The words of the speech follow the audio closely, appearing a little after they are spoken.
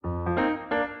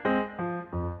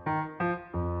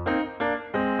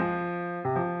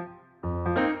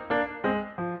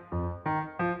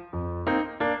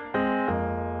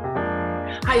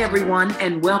Hi, everyone,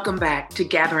 and welcome back to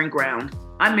Gathering Ground.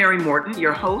 I'm Mary Morton,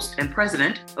 your host and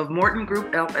president of Morton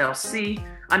Group LLC,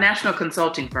 a national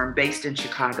consulting firm based in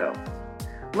Chicago.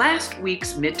 Last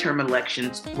week's midterm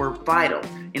elections were vital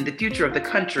in the future of the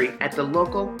country at the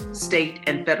local, state,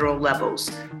 and federal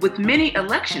levels, with many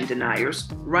election deniers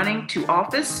running to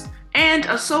office and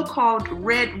a so-called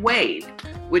red wave,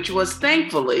 which was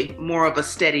thankfully more of a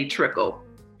steady trickle.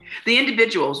 The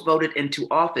individuals voted into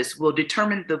office will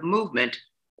determine the movement,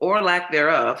 or lack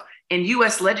thereof, in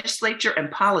U.S. legislature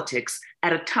and politics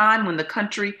at a time when the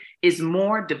country is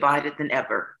more divided than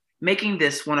ever, making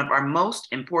this one of our most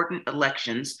important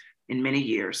elections in many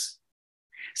years.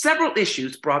 Several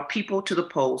issues brought people to the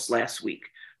polls last week,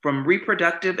 from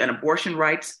reproductive and abortion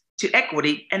rights to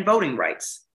equity and voting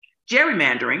rights.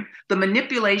 Gerrymandering, the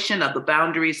manipulation of the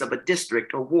boundaries of a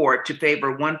district or ward to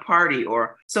favor one party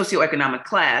or socioeconomic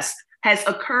class, has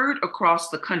occurred across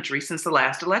the country since the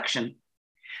last election.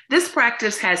 This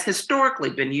practice has historically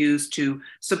been used to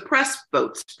suppress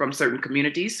votes from certain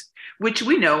communities, which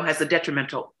we know has a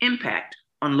detrimental impact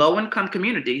on low-income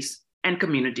communities and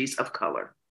communities of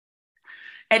color.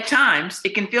 At times,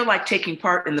 it can feel like taking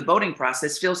part in the voting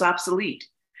process feels obsolete,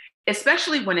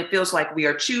 especially when it feels like we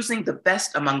are choosing the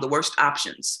best among the worst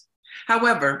options.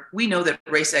 However, we know that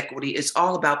race equity is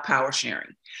all about power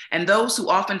sharing, and those who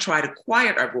often try to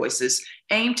quiet our voices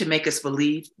aim to make us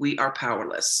believe we are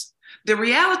powerless. The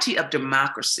reality of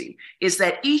democracy is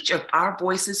that each of our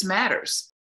voices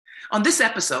matters. On this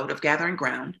episode of Gathering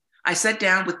Ground, I sat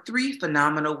down with three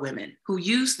phenomenal women who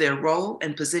use their role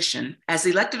and position as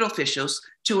elected officials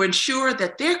to ensure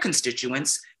that their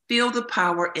constituents feel the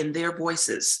power in their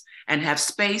voices and have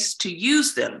space to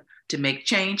use them to make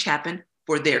change happen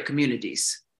for their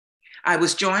communities. I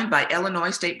was joined by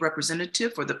Illinois State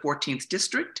Representative for the 14th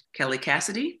District, Kelly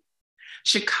Cassidy,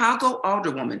 Chicago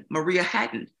Alderwoman Maria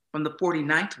Hatton from the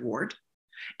 49th Ward,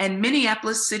 and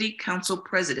Minneapolis City Council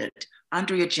President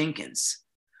Andrea Jenkins.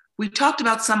 We talked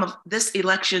about some of this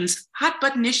election's hot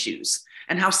button issues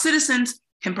and how citizens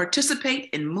can participate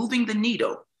in moving the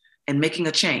needle and making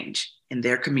a change in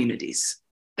their communities.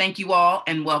 Thank you all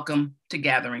and welcome to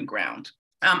Gathering Ground.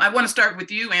 I want to start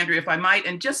with you, Andrea, if I might,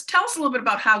 and just tell us a little bit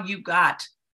about how you got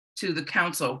to the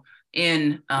council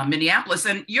in Minneapolis.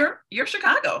 And you're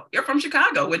Chicago. You're from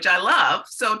Chicago, which I love.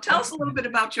 So tell us a little bit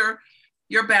about your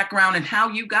background and how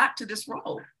you got to this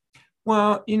role.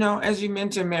 Well, as you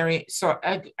mentioned, Mary, so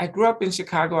I grew up in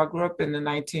Chicago. I grew up in the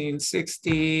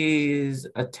 1960s,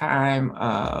 a time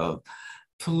of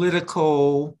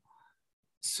political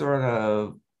sort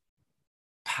of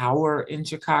power in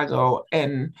Chicago.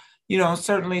 And,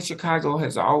 certainly Chicago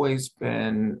has always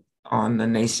been on the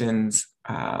nation's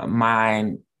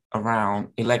mind around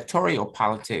electoral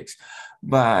politics,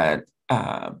 but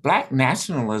Black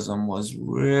nationalism was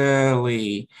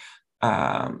really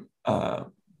a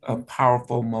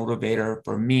powerful motivator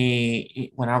for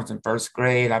me. When I was in first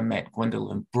grade, I met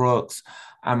Gwendolyn Brooks.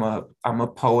 I'm a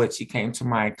poet. She came to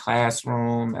my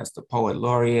classroom as the poet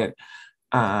laureate.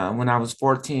 When I was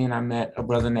 14, I met a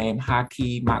brother named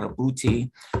Haki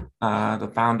Madhubuti,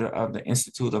 the founder of the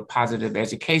Institute of Positive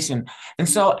Education. And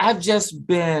so I've just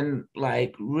been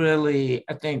really,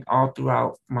 I think all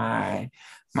throughout my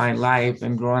life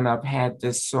and growing up, had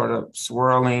this sort of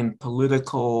swirling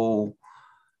political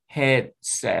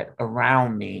headset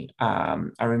around me. I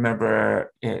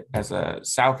remember it as a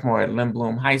sophomore at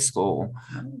Lindblom High School.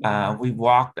 We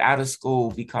walked out of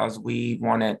school because we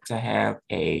wanted to have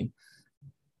an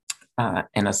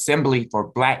assembly for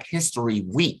Black History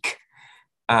Week,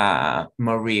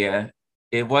 Maria.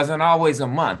 It wasn't always a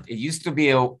month. It used to be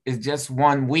it's just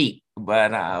 1 week,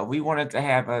 but we wanted to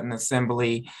have an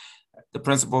assembly. The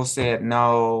principal said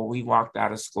no. We walked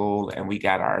out of school and we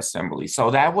got our assembly.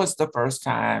 So that was the first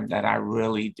time that I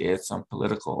really did some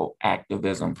political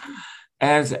activism.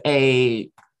 I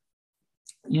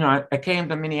came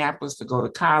to Minneapolis to go to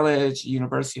college,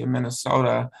 University of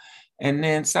Minnesota, and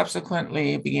then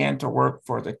subsequently began to work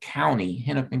for the county,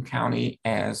 Hennepin County,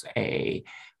 as a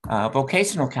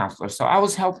vocational counselor. So I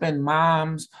was helping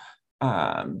moms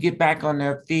get back on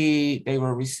their feet. They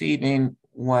were receiving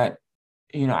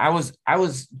I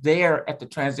was there at the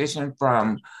transition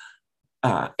from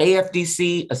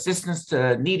AFDC, Assistance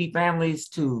to Needy Families,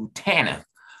 to TANF,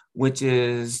 which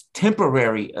is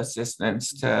temporary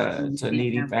assistance to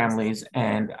needy families.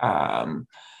 And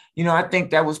I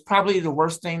think that was probably the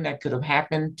worst thing that could have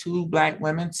happened to Black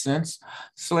women since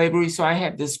slavery. So I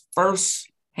had this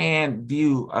first-hand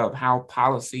view of how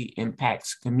policy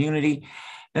impacts community.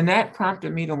 And that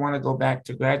prompted me to want to go back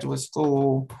to graduate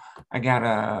school. I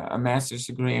got a master's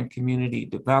degree in community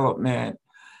development.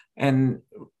 And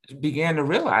began to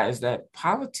realize that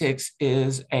politics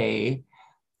is a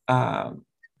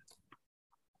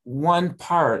one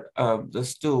part of the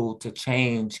stool to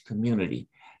change community,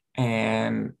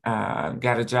 and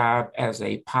got a job as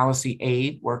a policy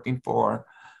aide working for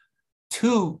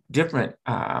two different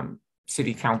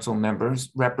city council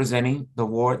members representing the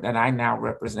ward that I now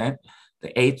represent, the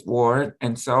 8th Ward.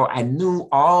 And so I knew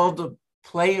all the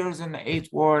players in the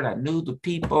 8th Ward, I knew the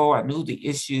people, I knew the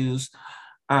issues.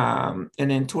 And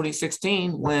in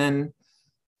 2016, when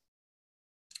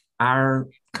our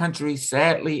country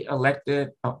sadly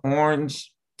elected an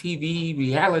orange TV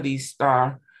reality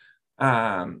star,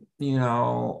 I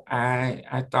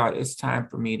thought it's time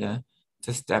for me to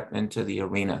step into the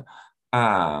arena.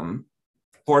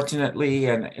 Fortunately,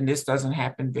 and this doesn't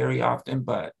happen very often,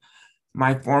 but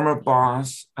my former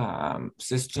boss,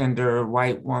 cisgender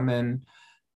white woman,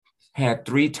 had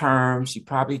 3 terms. She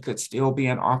probably could still be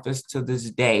in office to this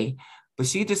day, but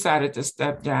she decided to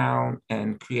step down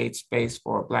and create space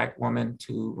for a Black woman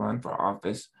to run for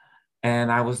office.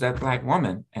 And I was that Black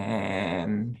woman,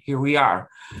 and here we are.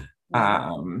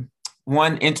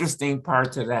 One interesting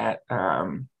part to that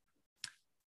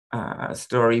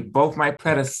story, both my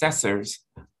predecessors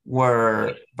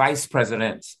were vice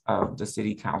presidents of the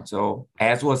city council,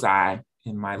 as was I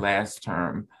in my last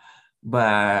term,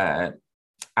 but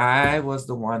I was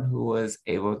the one who was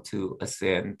able to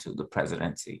ascend to the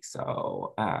presidency.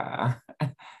 So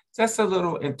just a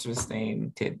little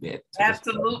interesting tidbit.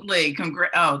 Absolutely.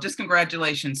 Just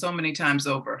congratulations so many times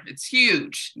over. It's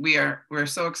huge. We're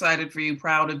so excited for you,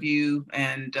 proud of you,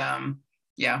 and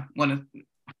want to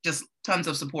just tons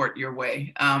of support your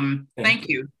way. Thank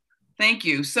you. Thank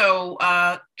you. So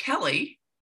Kelly,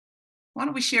 why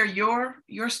don't we share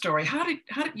your story? How did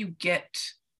you get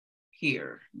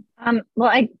here?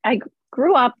 Well, I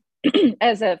grew up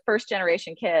as a first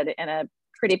generation kid in a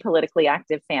pretty politically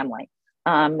active family.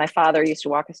 My father used to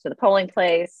walk us to the polling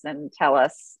place and tell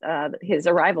us his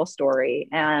arrival story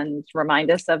and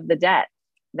remind us of the debt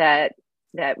that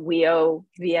we owe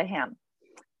via him.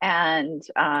 And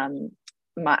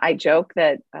I joke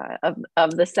that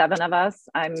of the 7 of us,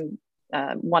 I'm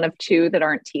one of 2 that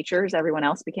aren't teachers. Everyone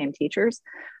else became teachers.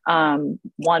 One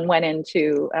went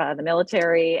into the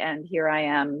military, and here I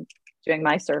am doing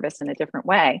my service in a different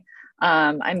way.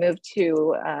 I moved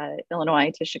to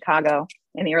Illinois, to Chicago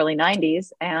in the early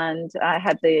 90s, and I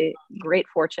had the great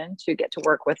fortune to get to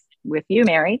work with you,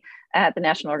 Mary, at the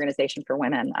National Organization for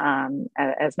Women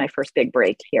as my first big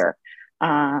break here.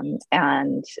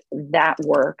 And that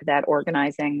work, that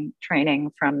organizing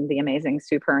training from the amazing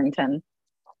Sue Purrington,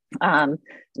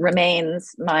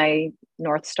 remains my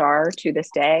North Star to this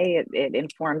day. It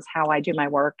informs how I do my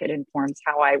work. It informs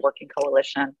how I work in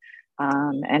coalition.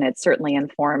 And it certainly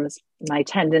informs my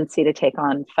tendency to take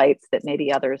on fights that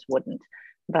maybe others wouldn't.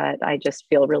 But I just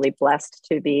feel really blessed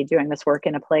to be doing this work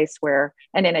in a place where,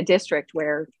 and in a district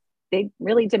where they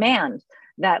really demand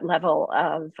that level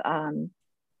of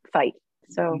fight.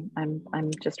 So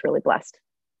I'm just really blessed.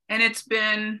 And it's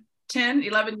been 10,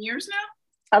 11 years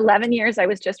now? 11 years. I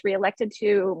was just reelected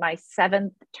to my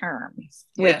 7th term,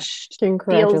 which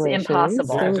feels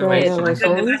impossible. Congratulations.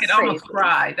 I could almost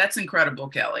cry. That's incredible,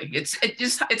 Kelly. It's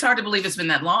hard to believe it's been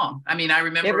that long. I mean, I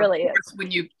remember it really is.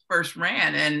 When you first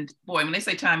ran, and boy, when they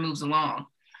say time moves along,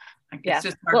 it's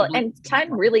just hard to believe. And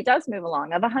time really does move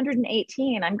along. Of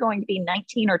 118, I'm going to be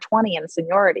 19 or 20 in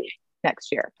seniority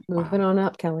next year. Moving on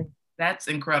up, Kelly. That's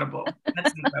incredible.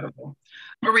 That's incredible.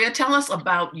 Maria, tell us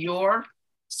about your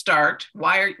start.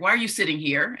 Why are you sitting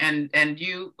here? And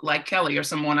you, like Kelly, are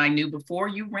someone I knew before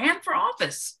you ran for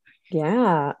office.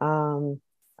 Yeah.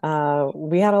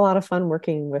 We had a lot of fun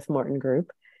working with Morton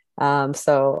Group.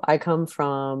 So I come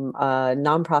from a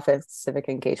nonprofit civic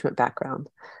engagement background.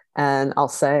 And I'll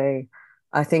say,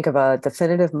 I think of a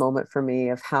definitive moment for me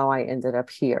of how I ended up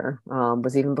here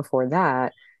was even before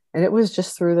that. And it was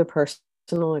just through the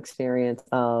personal experience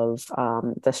of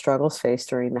the struggles faced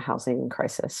during the housing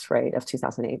crisis, right, of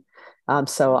 2008.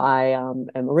 So I am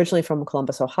originally from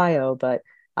Columbus, Ohio, but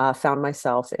found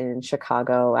myself in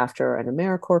Chicago after an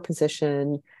AmeriCorps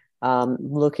position,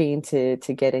 looking to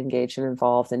get engaged and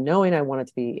involved and knowing I wanted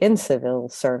to be in civil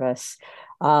service.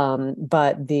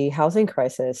 But the housing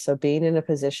crisis, so being in a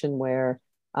position where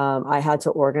I had to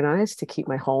organize to keep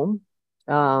my home.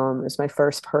 It was my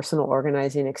first personal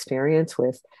organizing experience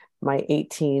with my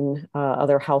 18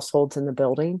 other households in the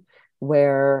building,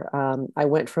 where I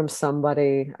went from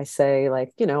somebody, I say,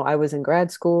 like, I was in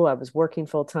grad school, I was working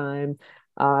full time,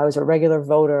 I was a regular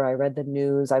voter, I read the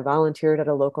news, I volunteered at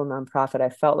a local nonprofit. I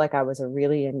felt like I was a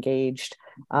really engaged,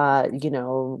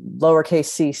 lowercase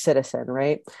c citizen,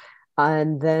 right?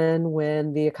 And then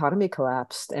when the economy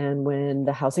collapsed and when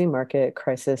the housing market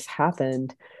crisis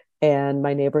happened, and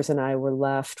my neighbors and I were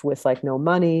left with like no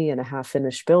money and a half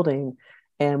finished building,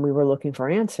 and we were looking for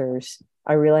answers,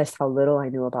 I realized how little I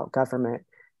knew about government.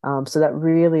 So that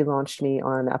really launched me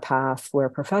on a path where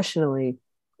professionally,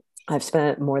 I've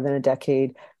spent more than a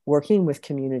decade working with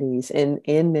communities in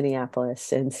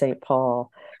Minneapolis, in St.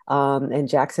 Paul, in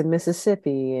Jackson,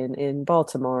 Mississippi, in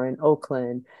Baltimore, in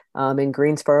Oakland, in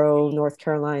Greensboro, North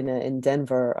Carolina, in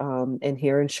Denver, and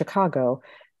here in Chicago,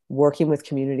 working with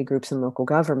community groups and local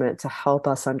government to help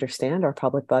us understand our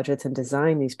public budgets and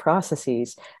design these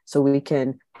processes so we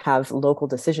can have local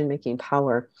decision-making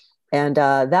power. And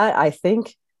that, I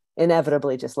think,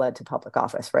 inevitably just led to public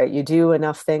office, right? You do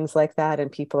enough things like that,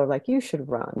 and people are like, you should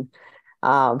run.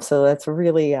 So that's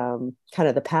really kind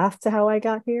of the path to how I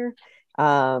got here.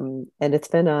 And it's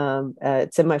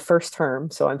in my first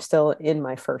term, so I'm still in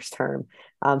my first term.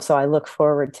 So I look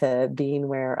forward to being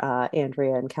where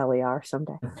Andrea and Kelly are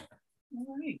someday.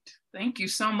 All right. Thank you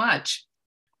so much.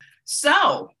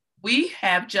 So we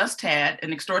have just had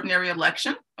an extraordinary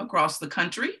election across the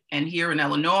country and here in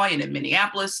Illinois and in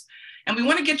Minneapolis. And we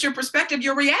want to get your perspective,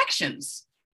 your reactions.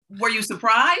 Were you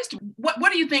surprised?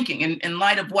 What are you thinking in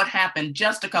light of what happened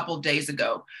just a couple of days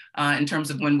ago in terms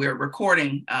of when we're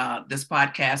recording this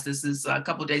podcast? This is a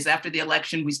couple of days after the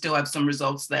election. We still have some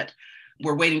results that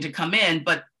we're waiting to come in,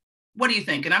 but what do you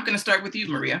think? And I'm going to start with you,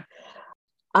 Maria.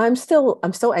 I'm still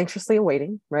anxiously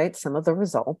awaiting, right, some of the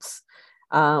results.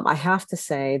 I have to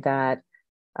say that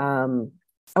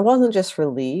I wasn't just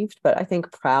relieved, but I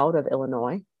think proud of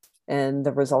Illinois and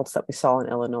the results that we saw in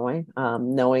Illinois,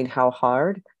 knowing how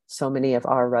hard so many of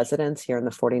our residents here in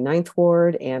the 49th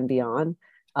Ward and beyond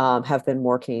have been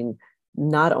working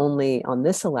not only on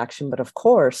this election, but of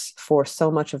course, for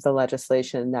so much of the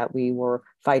legislation that we were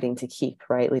fighting to keep,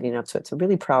 right, leading up to it. So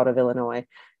really proud of Illinois.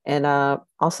 And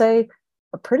I'll say,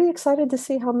 I'm pretty excited to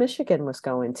see how Michigan was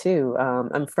going too.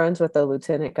 I'm friends with the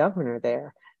lieutenant governor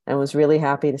there and was really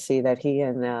happy to see that he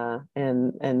and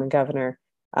the governor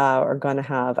are going to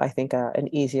have, I think,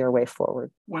 an easier way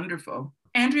forward. Wonderful.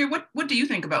 Andrea, what do you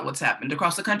think about what's happened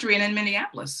across the country and in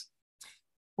Minneapolis?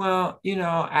 Well,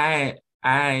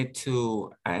 I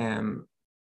too, I'm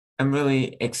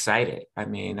really excited. I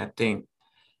mean, I think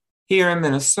here in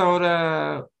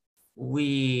Minnesota,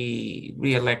 we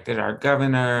reelected our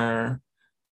governor.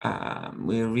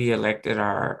 We reelected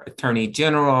our Attorney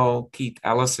General, Keith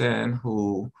Ellison,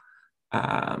 who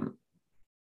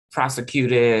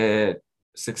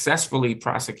successfully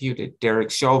prosecuted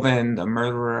Derek Chauvin, the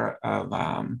murderer of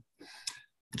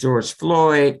George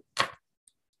Floyd.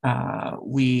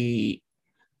 We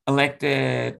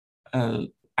elected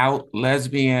an out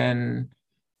lesbian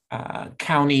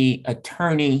county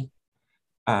attorney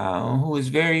who is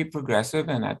very progressive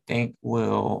and I think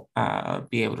will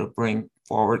be able to bring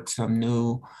forward some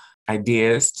new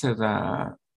ideas to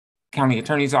the county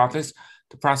attorney's office,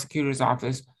 the prosecutor's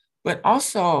office, but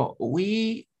also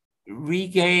we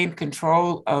regained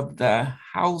control of the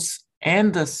House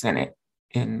and the Senate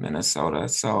in Minnesota.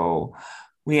 So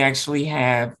we actually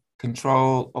have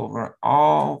control over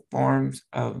all forms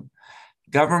of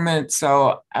government.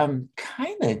 So I'm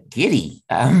kind of giddy.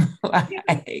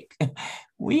 Like,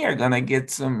 we are going to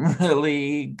get some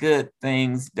really good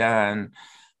things done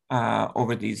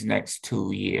over these next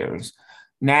 2 years.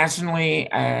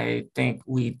 Nationally, I think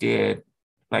we did,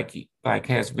 like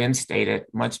has been stated,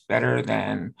 much better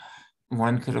than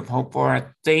one could have hoped for. I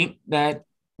think that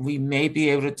we may be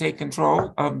able to take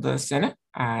control of the Senate,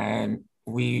 and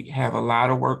we have a lot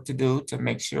of work to do to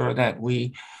make sure that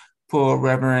we pull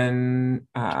Reverend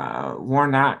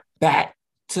Warnock back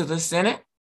to the Senate.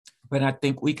 But I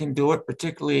think we can do it,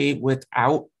 particularly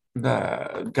without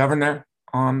the governor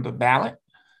on the ballot.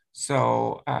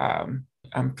 So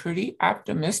I'm pretty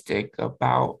optimistic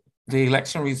about the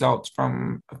election results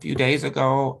from a few days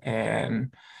ago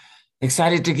and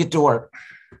excited to get to work.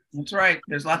 That's right.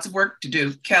 There's lots of work to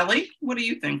do. Kelly, what are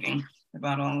you thinking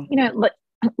about all?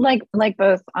 Like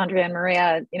both Andrea and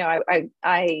Maria,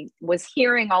 I was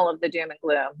hearing all of the doom and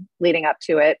gloom leading up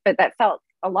to it, but that felt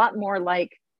a lot more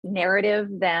like narrative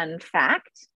than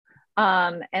fact.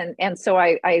 And so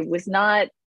I was not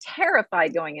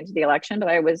terrified going into the election, but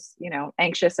I was,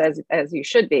 anxious as you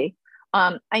should be.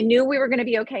 I knew we were going to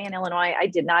be okay in Illinois. I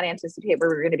did not anticipate we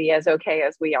were going to be as okay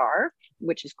as we are,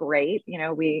 which is great.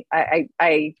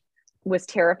 I was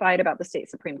terrified about the state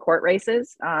Supreme Court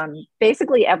races.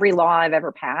 Basically, every law I've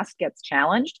ever passed gets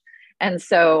challenged. And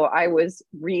so I was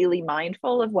really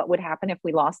mindful of what would happen if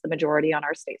we lost the majority on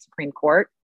our state Supreme Court.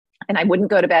 And I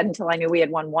wouldn't go to bed until I knew we had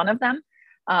won one of them.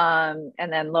 And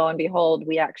then lo and behold,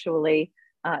 we actually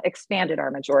expanded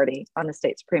our majority on the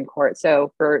state Supreme Court.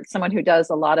 So for someone who does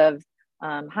a lot of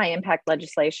high impact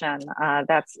legislation,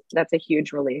 that's a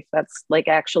huge relief. That's like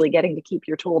actually getting to keep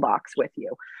your toolbox with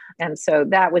you. And so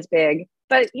that was big.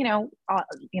 But,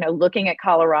 looking at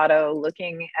Colorado,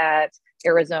 looking at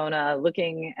Arizona,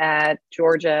 looking at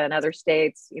Georgia and other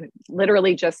states,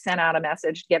 literally just sent out a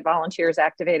message to get volunteers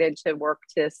activated to work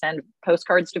to send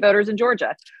postcards to voters in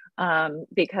Georgia,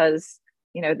 because,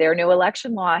 their new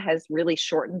election law has really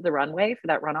shortened the runway for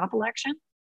that runoff election.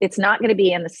 It's not going to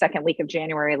be in the second week of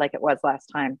January like it was last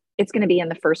time. It's going to be in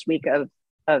the first week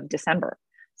of December.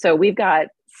 So we've got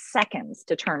seconds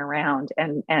to turn around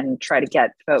and try to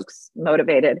get folks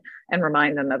motivated and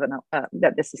remind them of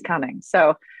that this is coming.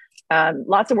 So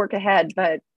lots of work ahead,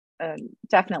 but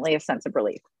definitely a sense of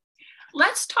relief.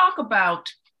 Let's talk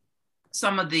about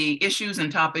some of the issues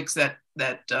and topics that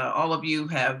all of you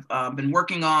have been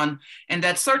working on, and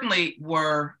that certainly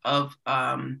were of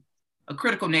a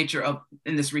critical nature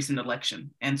in this recent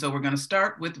election. And so we're going to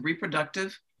start with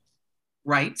reproductive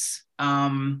rights,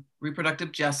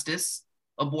 reproductive justice,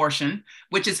 abortion,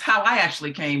 which is how I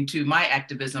actually came to my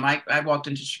activism. I walked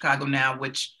into Chicago Now,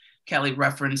 which Kelly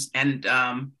referenced, and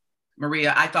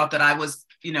Maria, I thought that I was,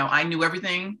 I knew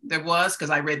everything there was because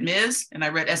I read Ms. and I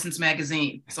read Essence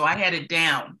Magazine. So I had it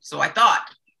down. So I thought.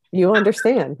 You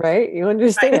understand, right? You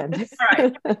understand.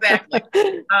 Right, exactly.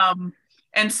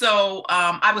 And so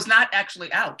I was not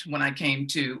actually out when I came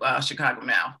to Chicago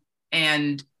Now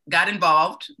and got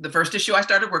involved. The first issue I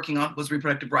started working on was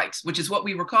reproductive rights, which is what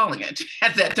we were calling it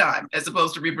at that time, as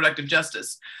opposed to reproductive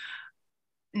justice.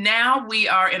 Now we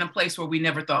are in a place where we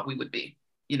never thought we would be,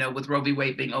 with Roe v.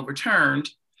 Wade being overturned.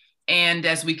 And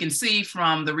as we can see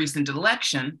from the recent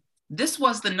election, this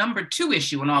was the number 2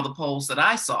 issue in all the polls that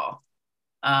I saw.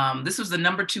 This was the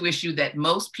number 2 issue that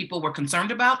most people were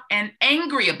concerned about and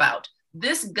angry about.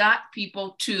 This got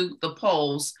people to the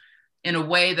polls in a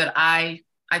way that I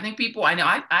think people,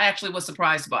 I actually was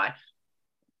surprised by.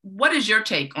 What is your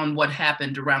take on what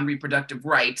happened around reproductive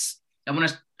rights? I want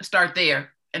to start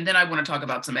there, and then I want to talk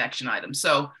about some action items.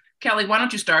 So Kelly, why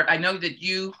don't you start? I know that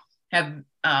you have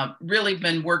really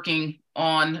been working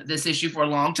on this issue for a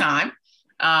long time.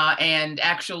 And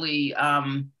actually,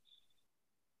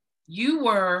 you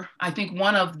were, I think,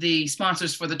 one of the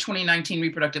sponsors for the 2019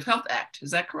 Reproductive Health Act.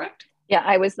 Is that correct? Yeah,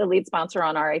 I was the lead sponsor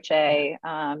on RHA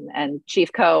and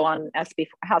chief co on SB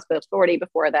House Bill 40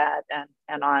 before that,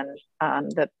 and on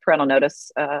the parental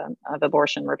notice of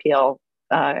abortion repeal.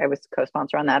 I was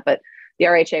co-sponsor on that, but the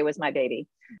RHA was my baby.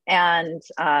 And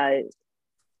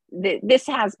this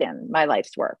has been my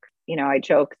life's work. I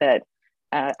joke that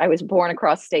I was born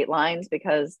across state lines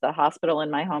because the hospital in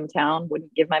my hometown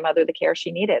wouldn't give my mother the care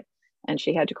she needed, and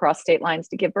she had to cross state lines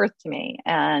to give birth to me.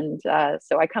 And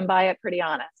so I come by it pretty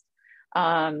honest.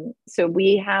 So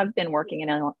we have been working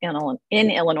in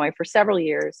Illinois for several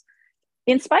years,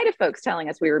 in spite of folks telling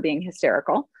us we were being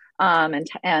hysterical, and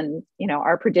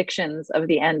our predictions of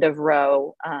the end of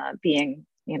Roe being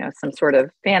some sort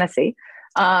of fantasy.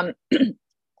 I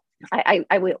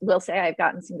will say I've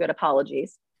gotten some good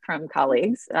apologies from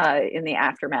colleagues in the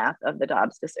aftermath of the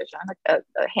Dobbs decision. A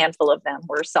handful of them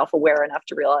were self-aware enough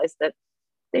to realize that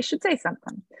they should say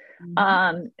something.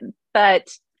 Mm-hmm. But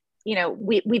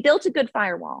we built a good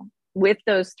firewall with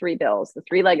those 3 bills, the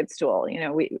 3-legged stool.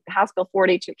 House Bill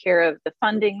 40 took care of the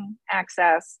funding,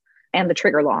 access, and the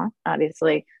trigger law,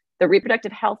 obviously. The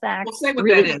Reproductive Health Act. We'll say what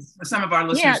that is for some of our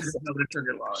listeners who don't know the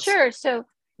trigger laws. Sure. So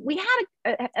we had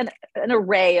an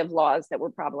array of laws that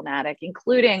were problematic,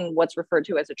 including what's referred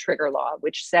to as a trigger law,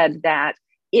 which said that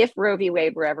if Roe v.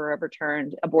 Wade were ever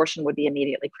overturned, abortion would be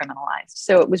immediately criminalized.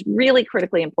 So it was really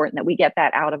critically important that we get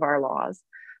that out of our laws.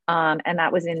 And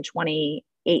that was in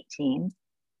 2018.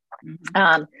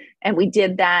 Mm-hmm. And we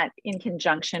did that in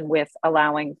conjunction with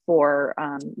allowing for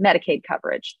Medicaid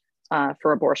coverage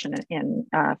for abortion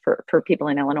for people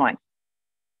in Illinois.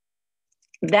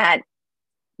 That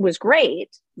was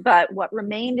great, but what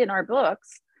remained in our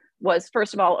books was,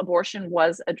 first of all, abortion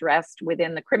was addressed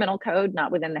within the criminal code,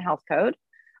 not within the health code.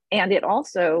 And it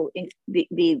also,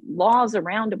 the laws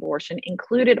around abortion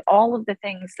included all of the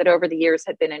things that over the years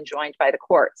had been enjoined by the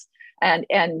courts. And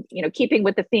keeping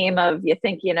with the theme of you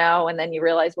think you know, and then you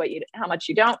realize how much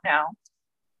you don't know.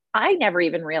 I never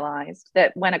even realized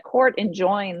that when a court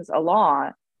enjoins a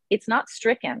law, it's not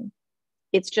stricken,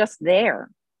 it's just there.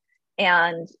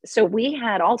 And so we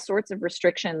had all sorts of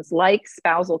restrictions like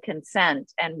spousal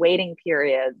consent and waiting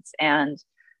periods and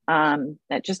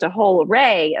just a whole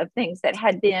array of things that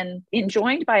had been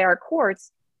enjoined by our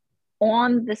courts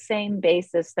on the same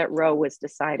basis that Roe was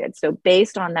decided. So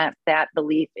based on that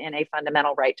belief in a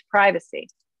fundamental right to privacy.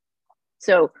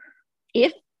 So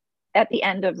If at the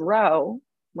end of Roe,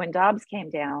 when Dobbs came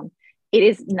down,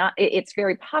 it's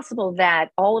very possible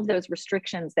that all of those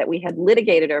restrictions that we had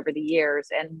litigated over the years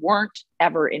and weren't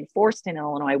ever enforced in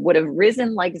Illinois would have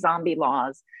risen like zombie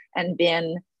laws and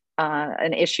been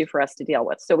an issue for us to deal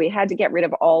with. So we had to get rid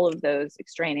of all of those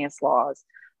extraneous laws.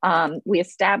 We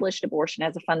established abortion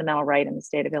as a fundamental right in the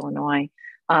state of Illinois.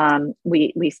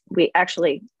 We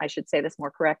actually, I should say this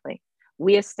more correctly,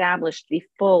 we established the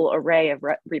full array of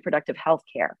reproductive health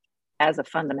care as a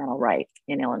fundamental right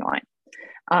in Illinois.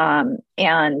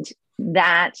 And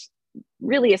that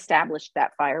really established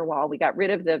that firewall. We got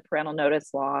rid of the parental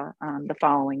notice law the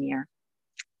following year.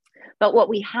 But what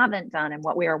we haven't done and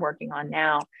what we are working on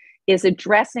now is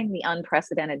addressing the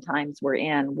unprecedented times we're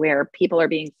in, where people are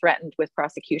being threatened with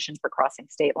prosecution for crossing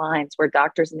state lines, where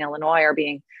doctors in Illinois are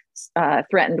being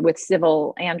threatened with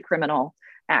civil and criminal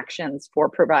actions for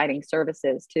providing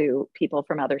services to people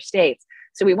from other states.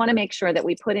 So we want to make sure that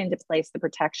we put into place the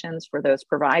protections for those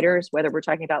providers, whether we're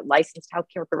talking about licensed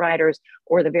healthcare providers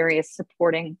or the various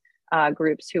supporting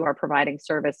groups who are providing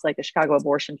service like the Chicago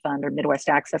Abortion Fund or Midwest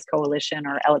Access Coalition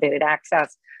or Elevated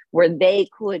Access, where they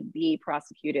could be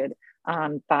prosecuted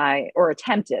or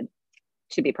attempted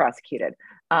to be prosecuted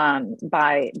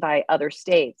by other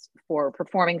states for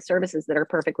performing services that are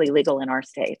perfectly legal in our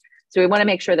state. So we want to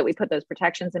make sure that we put those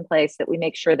protections in place, that we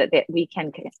make sure that we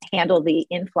can handle the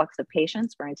influx of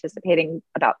patients. We're anticipating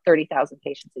about 30,000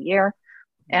 patients a year,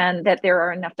 and that there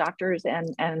are enough doctors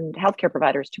and healthcare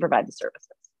providers to provide the services.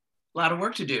 A lot of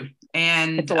work to do.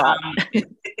 And it's a lot.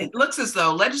 It looks as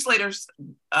though legislators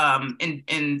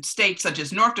in states such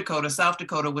as North Dakota, South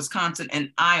Dakota, Wisconsin,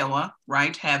 and Iowa,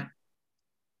 right, have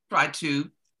tried to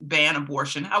ban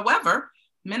abortion. However,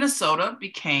 Minnesota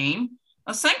became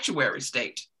a sanctuary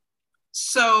state.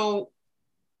 So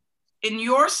in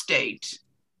your state,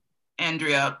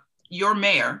 Andrea, your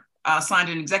mayor signed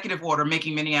an executive order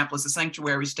making Minneapolis a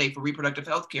sanctuary state for reproductive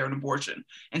health care and abortion.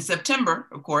 In September,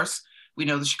 of course, we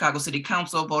know the Chicago City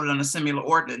Council voted on a similar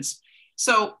ordinance.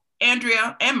 So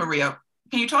Andrea and Maria,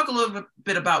 can you talk a little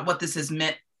bit about what this has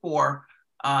meant for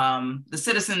the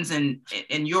citizens in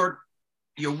your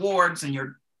wards and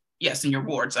your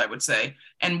wards, I would say,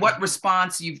 and what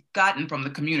response you've gotten from the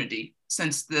community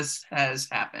since this has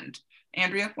happened?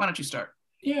 Andrea, why don't you start?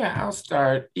 Yeah, I'll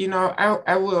start.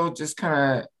 I will just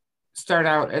kind of start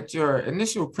out at your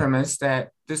initial premise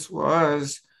that this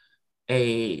was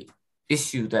a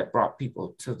issue that brought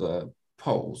people to the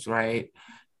polls, right?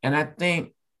 And I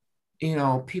think,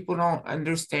 people don't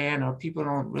understand, or people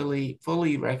don't really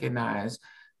fully recognize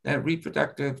that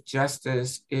reproductive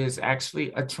justice is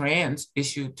actually a trans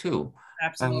issue too.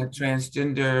 Absolutely. A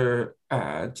transgender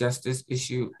justice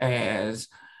issue, as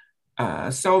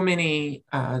so many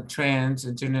trans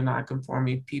and gender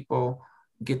nonconforming people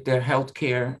get their health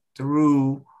care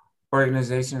through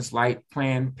organizations like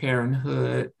Planned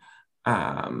Parenthood.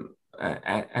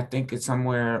 I think it's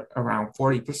somewhere around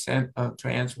 40% of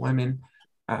trans women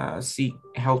seek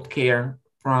health care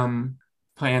from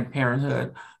Planned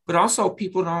Parenthood. But also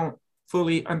people don't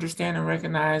fully understand and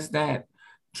recognize that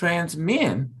trans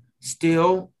men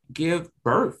still give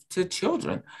birth to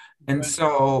children. And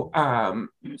so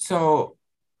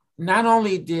not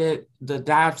only did the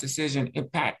Dobbs decision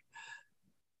impact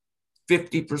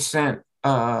 50%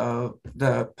 of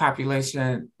the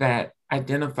population that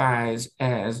identifies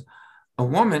as a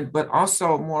woman, but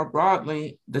also more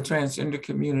broadly, the transgender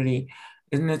community,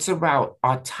 and it's about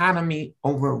autonomy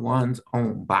over one's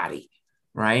own body,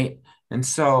 right? And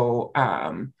so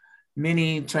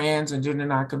many trans and gender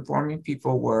nonconforming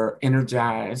people were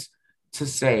energized to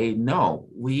say, no,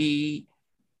 we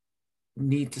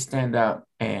need to stand up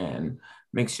and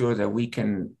make sure that we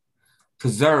can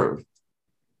preserve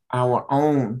our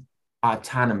own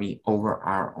autonomy over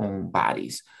our own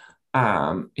bodies.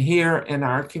 Here in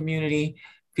our community,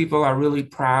 people are really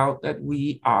proud that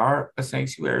we are a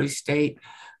sanctuary state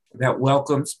that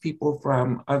welcomes people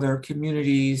from other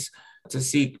communities to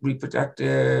seek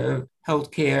reproductive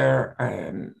health care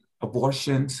and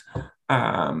abortions.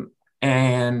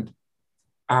 And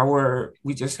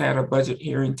we just had a budget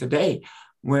hearing today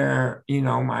where,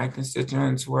 my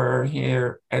constituents were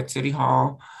here at City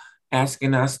Hall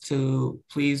asking us to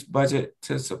please budget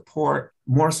to support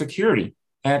more security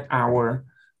at our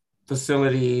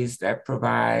facilities that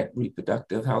provide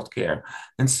reproductive health care.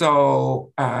 And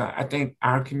so I think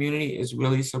our community is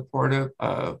really supportive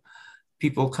of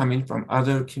people coming from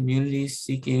other communities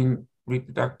seeking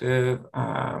reproductive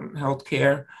health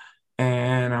care.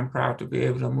 And I'm proud to be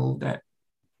able to move that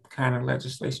kind of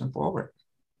legislation forward.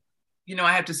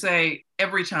 I have to say,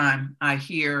 every time I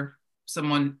hear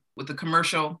someone with a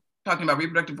commercial talking about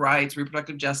reproductive rights,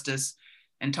 reproductive justice,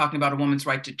 and talking about a woman's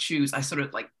right to choose, I sort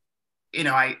of like,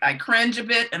 I cringe a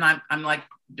bit, and I'm like,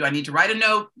 do I need to write a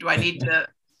note? Do I need to,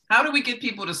 how do we get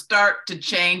people to start to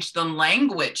change the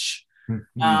language? And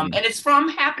it's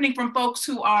happening from folks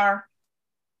who are,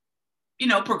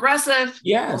 progressive,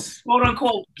 yes, quote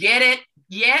unquote, get it.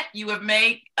 Yet you have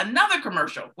made another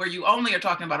commercial where you only are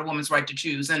talking about a woman's right to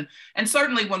choose. And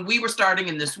certainly when we were starting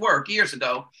in this work years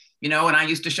ago, and I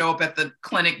used to show up at the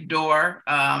clinic door,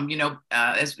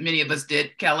 as many of us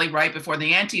did, Kelly, right before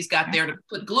the aunties got there to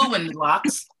put glue in the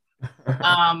locks.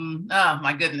 Oh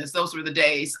my goodness, those were the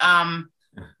days.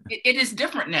 It is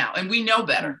different now, and we know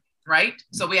better, right?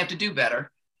 So we have to do better.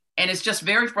 And it's just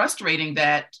very frustrating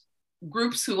that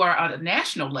groups who are at a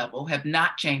national level have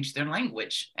not changed their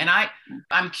language. And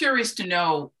I'm curious to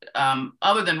know,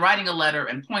 other than writing a letter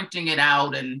and pointing it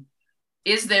out, and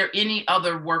is there any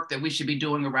other work that we should be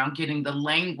doing around getting the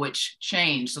language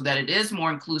changed so that it is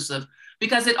more inclusive?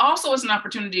 Because it also is an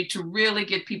opportunity to really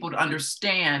get people to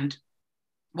understand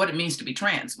what it means to be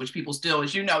trans, which people still,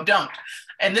 as you know, don't.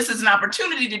 And this is an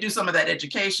opportunity to do some of that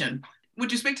education.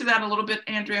 Would you speak to that a little bit,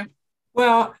 Andrea?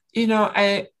 Well,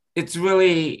 it's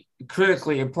really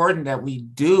critically important that we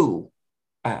do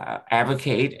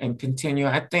advocate and continue.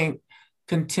 I think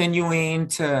continuing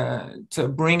to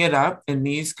bring it up in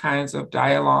these kinds of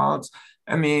dialogues.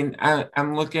 I mean,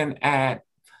 I'm looking at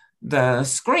the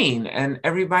screen and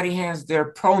everybody has their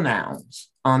pronouns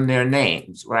on their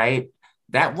names, right?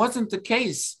 That wasn't the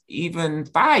case even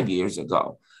 5 years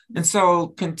ago. And so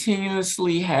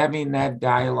continuously having that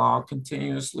dialogue,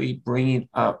 continuously bringing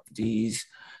up these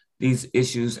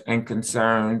issues and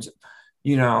concerns.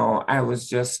 I was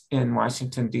just in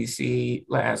Washington, D.C.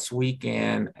 last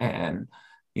weekend, and,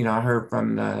 I heard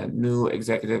from the new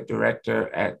executive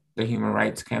director at the Human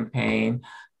Rights Campaign,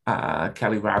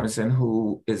 Kelly Robinson,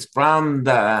 who is from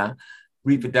the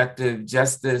reproductive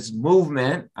justice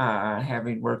movement,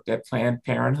 having worked at Planned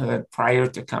Parenthood prior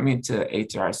to coming to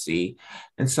HRC.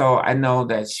 And so I know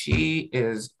that she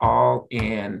is all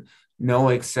in, no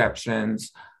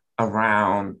exceptions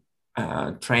around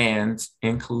trans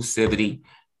inclusivity,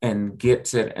 and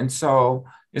gets it. And so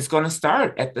it's going to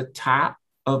start at the top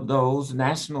of those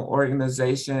national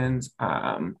organizations.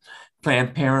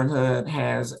 Planned Parenthood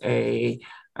has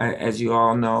as you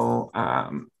all know,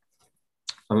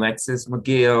 Alexis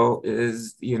McGill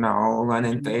is,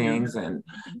 running things and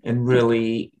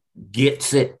really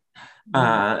gets it.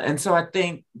 And so I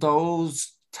think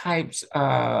those types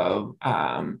of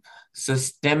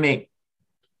systemic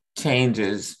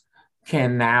changes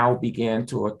can now begin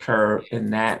to occur,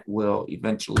 and that will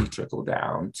eventually trickle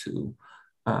down to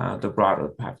the broader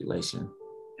population.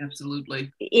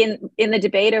 Absolutely. In the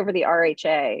debate over the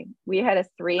RHA, we had a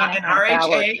 3.5 hour.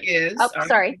 RHA is.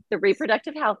 The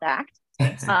Reproductive Health Act,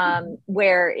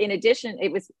 where in addition,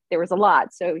 there was a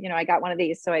lot. So I got one of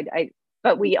these. So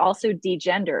but we also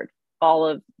degendered all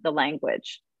of the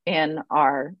language in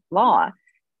our law,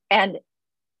 and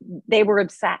they were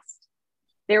obsessed.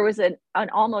 There was an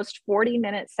almost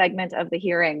 40-minute segment of the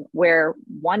hearing where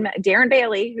Darren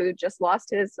Bailey, who just lost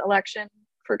his election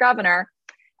for governor,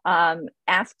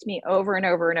 asked me over and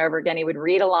over and over again. He would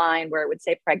read a line where it would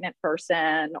say pregnant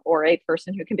person or a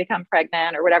person who can become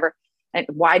pregnant or whatever. And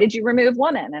why did you remove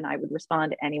woman? And I would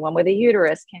respond, anyone with a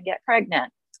uterus can get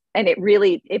pregnant. And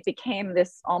it became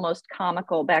this almost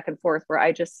comical back and forth where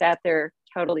I just sat there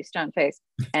totally stone-faced.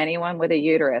 Anyone with a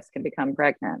uterus can become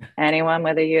pregnant. Anyone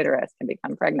with a uterus can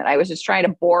become pregnant. I was just trying to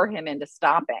bore him into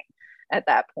stopping at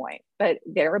that point, but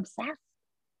they're obsessed.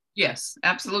 Yes,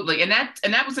 absolutely. And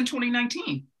that was in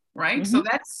 2019, right? Mm-hmm. So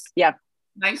that's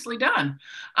nicely done.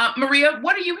 Maria,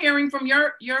 what are you hearing from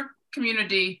your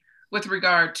community with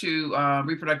regard to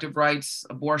reproductive rights,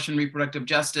 abortion, reproductive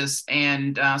justice,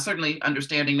 and certainly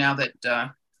understanding now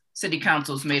that city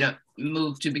council's made a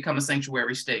move to become a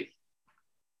sanctuary state?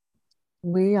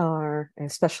 We are,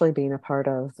 especially being a part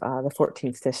of the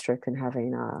 14th district and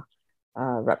having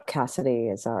Rep. Cassidy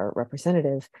as our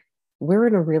representative, we're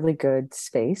in a really good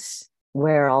space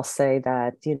where I'll say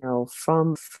that,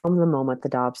 from the moment the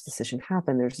Dobbs decision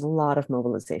happened, there's a lot of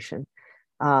mobilization.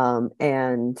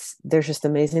 And there's just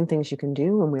amazing things you can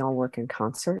do when we all work in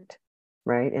concert,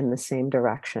 right, in the same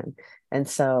direction. And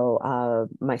so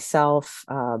myself,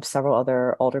 several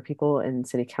other older people in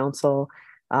city council,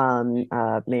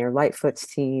 Mayor Lightfoot's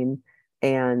team,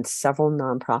 and several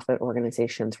nonprofit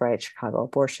organizations, right? Chicago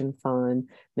Abortion Fund,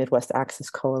 Midwest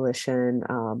Access Coalition,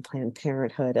 Planned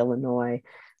Parenthood, Illinois,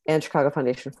 and Chicago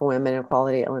Foundation for Women and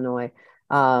Equality, Illinois.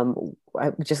 I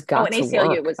just got and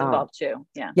ACLU was involved too.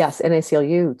 Yeah. Yes, and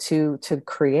ACLU to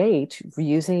create,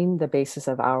 using the basis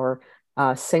of our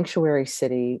sanctuary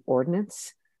city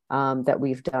ordinance that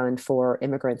we've done for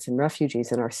immigrants and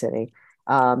refugees in our city,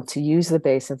 to use the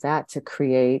base of that to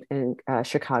create in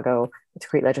Chicago, to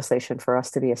create legislation for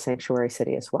us to be a sanctuary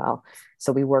city as well.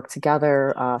 So we worked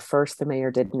together. First, the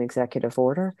mayor did an executive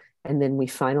order, and then we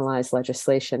finalized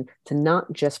legislation to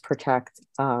not just protect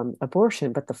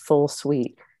abortion, but the full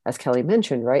suite. As Kelly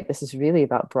mentioned, right? This is really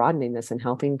about broadening this and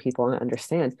helping people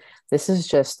understand this is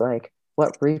just like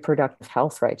what reproductive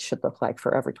health rights should look like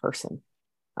for every person,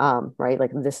 right? Like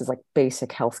this is like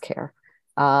basic health care.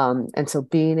 And so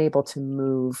being able to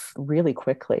move really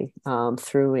quickly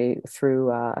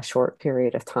through a short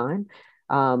period of time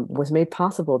was made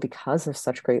possible because of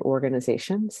such great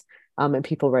organizations and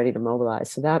people ready to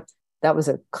mobilize. So that was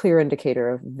a clear indicator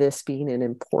of this being an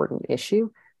important issue,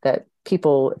 that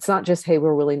people, it's not just, hey,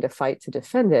 we're willing to fight to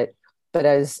defend it, but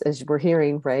as we're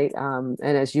hearing, right, and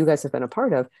as you guys have been a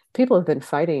part of, people have been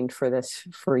fighting for this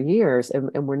for years,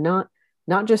 and we're not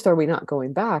just are we not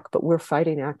going back, but we're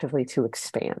fighting actively to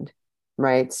expand,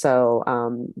 right? So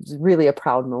it's really a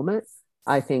proud moment,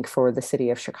 I think, for the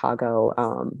city of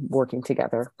Chicago working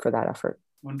together for that effort.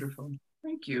 Wonderful.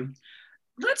 Thank you.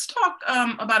 Let's talk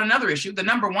about another issue. The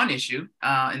number one issue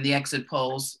in the exit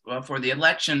polls for the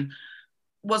election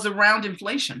was around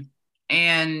inflation.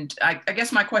 And I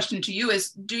guess my question to you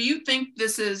is, do you think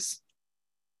this is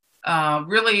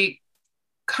really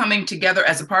coming together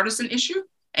as a partisan issue?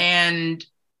 And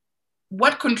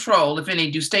what control, if any,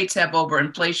 do states have over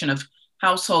inflation of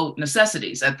household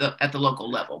necessities at the local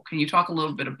level? Can you talk a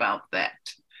little bit about that?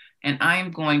 And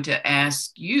I'm going to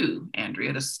ask you,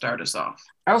 Andrea, to start us off.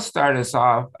 I'll start us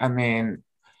off. I mean,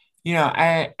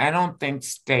 I don't think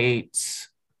states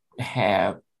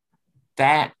have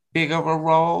that big of a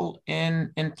role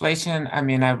in inflation. I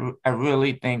mean, I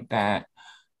really think that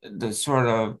the sort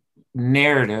of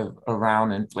narrative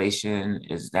around inflation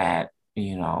is that,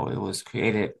 it was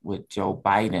created with Joe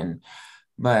Biden.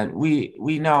 But we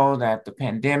know that the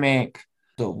pandemic,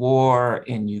 the war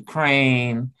in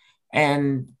Ukraine,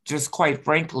 and just quite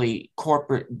frankly,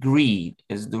 corporate greed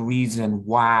is the reason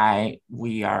why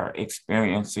we are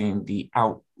experiencing the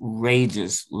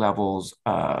outrageous levels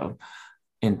of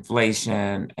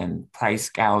inflation and price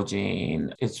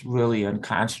gouging. It's really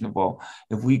unconscionable.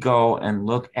 If we go and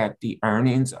look at the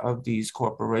earnings of these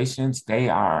corporations, they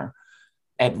are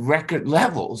at record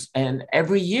levels. And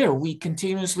every year we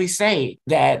continuously say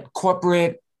that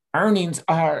corporate earnings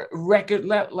are record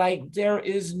level. Like there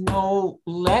is no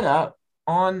let up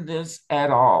on this at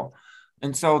all.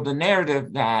 And so the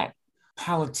narrative that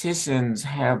politicians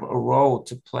have a role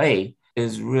to play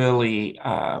is really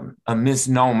a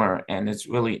misnomer, and it's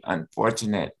really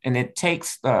unfortunate. And it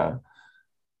takes the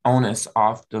onus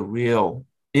off the real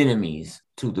enemies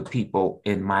to the people,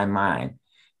 in my mind.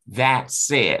 That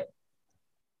said,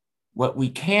 what we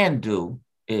can do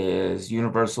is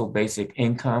universal basic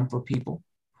income for people.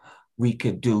 We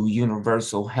could do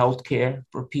universal health care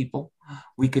for people.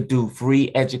 We could do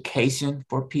free education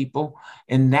for people.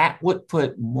 And that would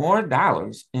put more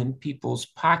dollars in people's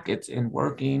pockets, in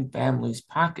working families'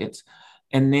 pockets.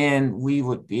 And then we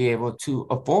would be able to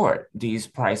afford these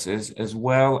prices, as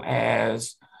well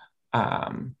as,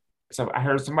 so I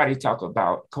heard somebody talk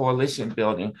about coalition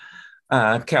building.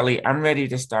 Kelly, I'm ready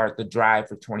to start the drive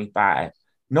for 25.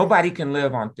 Nobody can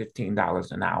live on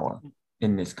 $15 an hour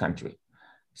in this country.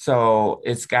 So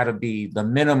it's got to be the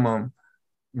minimum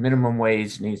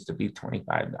wage needs to be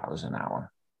 $25 an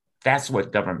hour. That's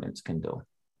what governments can do.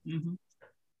 Mm-hmm.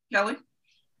 Kelly?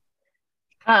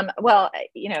 Well,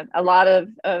 a lot of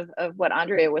what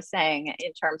Andrea was saying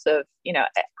in terms of,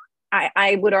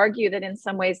 I would argue that in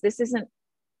some ways this isn't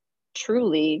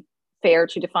truly fair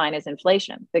to define as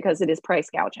inflation, because it is price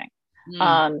gouging.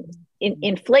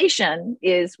 Inflation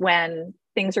is when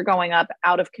things are going up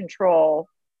out of control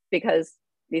because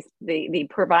the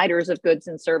providers of goods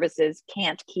and services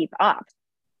can't keep up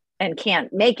and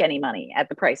can't make any money at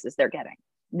the prices they're getting.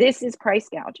 This is price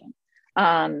gouging.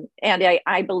 And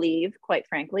I believe, quite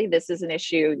frankly, this is an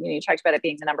issue, you talked about it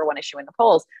being the number one issue in the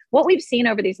polls. What we've seen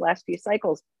over these last few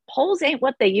cycles, polls ain't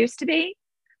what they used to be.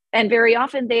 And very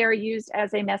often they are used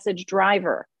as a message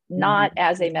driver, not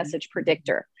as a message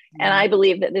predictor. And I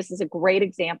believe that this is a great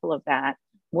example of that,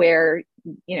 where,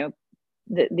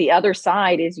 the other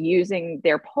side is using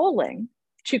their polling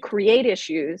to create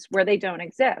issues where they don't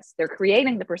exist. They're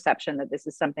creating the perception that this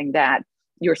is something that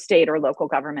your state or local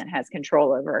government has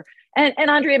control over. And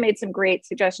Andrea made some great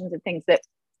suggestions of things that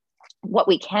what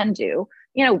we can do.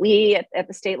 We at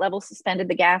the state level suspended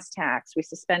the gas tax. We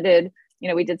suspended,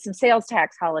 we did some sales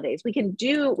tax holidays. We can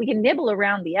nibble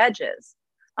around the edges.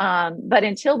 But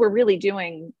until we're really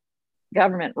doing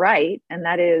government right, and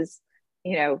that is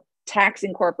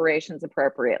taxing corporations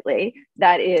appropriately,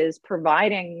 that is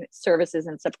providing services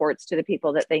and supports to the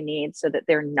people that they need so that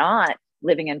they're not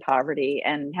living in poverty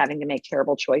and having to make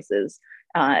terrible choices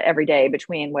every day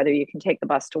between whether you can take the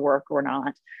bus to work or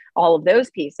not. All of those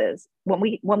pieces, when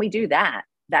we do that,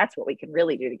 that's what we can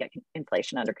really do to get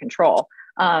inflation under control.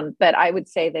 But I would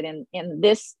say that in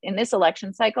this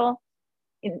election cycle,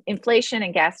 inflation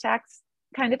and gas tax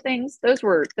kind of things, those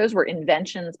were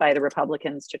inventions by the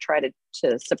Republicans to try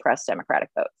to suppress Democratic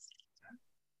votes.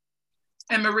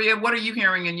 And Maria, what are you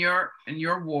hearing in your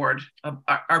ward?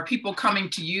 Are people coming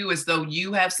to you as though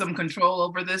you have some control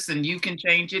over this and you can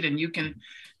change it and you can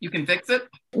fix it?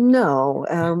 No,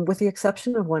 with the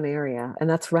exception of one area, and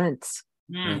that's rents.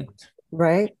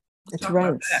 Right? It's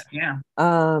rents. Yeah.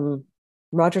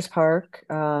 Rogers Park,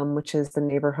 which is the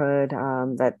neighborhood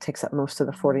that takes up most of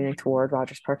the 49th Ward,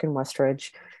 Rogers Park in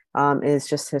Westridge, is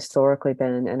just historically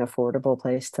been an affordable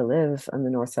place to live on the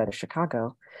north side of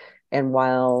Chicago. And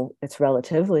while it's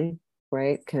relatively,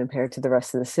 right, compared to the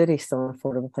rest of the city, still an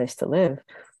affordable place to live,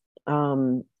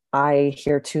 I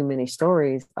hear too many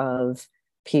stories of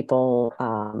people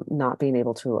not being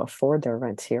able to afford their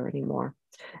rents here anymore.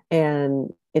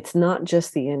 And it's not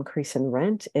just the increase in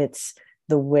rent, it's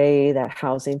the way that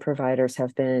housing providers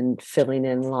have been filling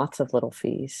in lots of little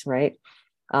fees, right?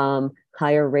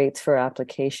 Higher rates for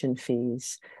application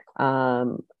fees,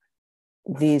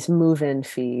 these move-in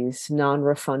fees,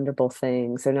 non-refundable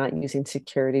things. They're not using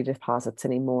security deposits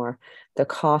anymore. The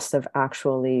cost of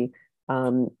actually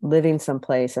living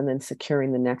someplace and then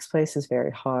securing the next place is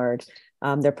very hard.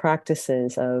 Their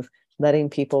practices of letting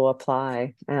people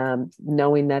apply,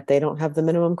 knowing that they don't have the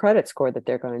minimum credit score that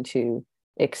they're going to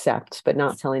accept, but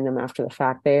not telling them after the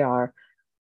fact. They are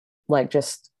like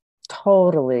just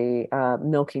totally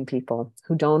milking people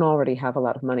who don't already have a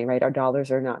lot of money, right? Our dollars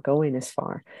are not going as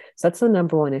far. So that's the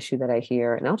number one issue that I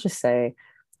hear. And I'll just say,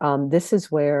 this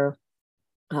is where,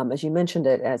 as you mentioned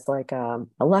it as like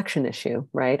election issue,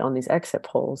 right? On these exit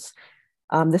polls,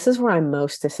 this is where I'm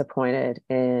most disappointed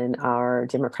in our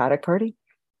Democratic Party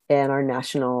and our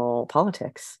national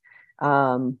politics.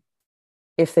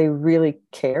 If they really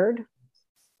cared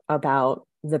about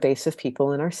the base of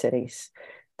people in our cities,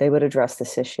 they would address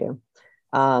this issue.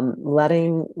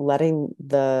 Letting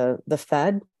the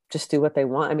Fed just do what they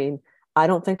want. I mean, I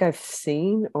don't think I've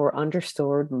seen or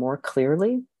understood more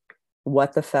clearly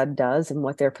what the Fed does and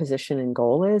what their position and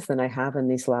goal is than I have in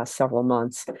these last several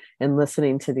months. And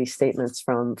listening to these statements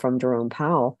from Jerome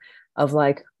Powell of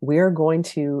like, we're going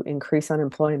to increase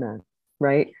unemployment,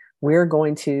 right? We're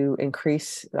going to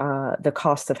increase the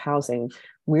cost of housing.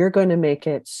 We're going to make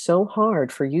it so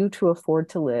hard for you to afford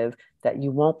to live that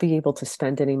you won't be able to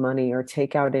spend any money or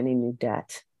take out any new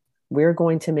debt. We're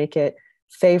going to make it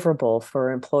favorable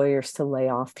for employers to lay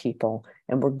off people.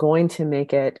 And we're going to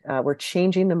make it, we're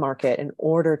changing the market in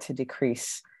order to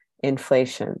decrease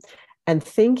inflation. And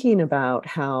thinking about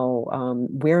how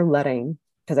we're letting,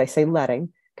 because I say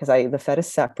letting, because the Fed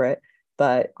is separate,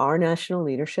 but our national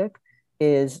leadership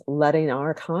is letting our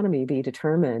economy be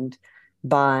determined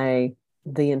by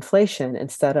the inflation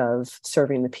instead of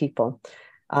serving the people.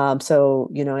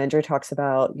 So, Andrea talks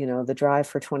about, the drive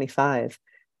for 25.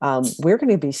 We're going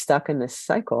to be stuck in this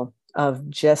cycle of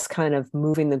just kind of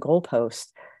moving the goalpost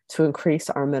to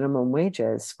increase our minimum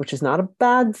wages, which is not a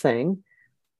bad thing,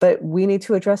 but we need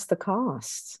to address the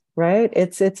costs, right?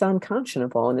 It's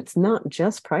unconscionable, and it's not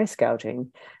just price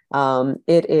gouging.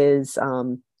 It is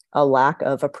a lack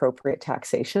of appropriate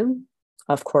taxation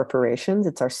of corporations.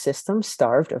 It's our system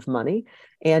starved of money.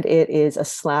 And it is a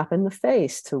slap in the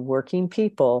face to working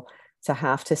people to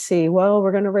have to see, well,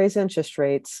 we're going to raise interest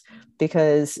rates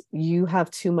because you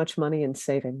have too much money in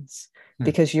savings,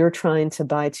 because you're trying to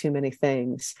buy too many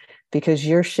things, because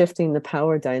you're shifting the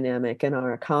power dynamic in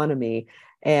our economy.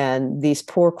 And these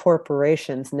poor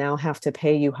corporations now have to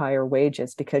pay you higher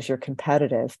wages because you're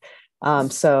competitive.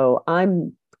 So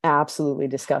I'm absolutely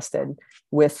disgusted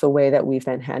with the way that we've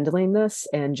been handling this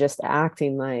and just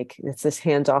acting like it's this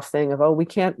hands-off thing of, oh, we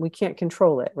can't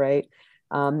control it, right?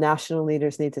 National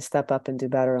leaders need to step up and do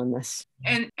better on this.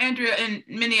 And Andrea, in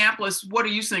Minneapolis, what are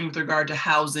you seeing with regard to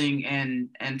housing and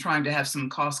trying to have some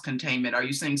cost containment? Are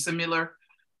you seeing similar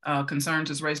concerns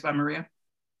as raised by Maria?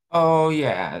 Oh,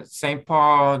 yeah. St.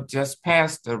 Paul just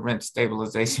passed the rent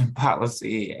stabilization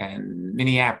policy, and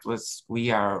Minneapolis,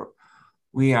 we are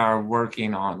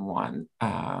working on one.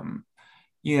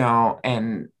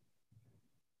 And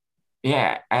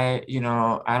yeah, I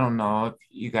don't know if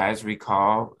you guys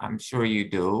recall, I'm sure you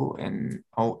do, in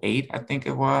 2008, I think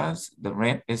it was, the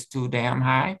rent is too damn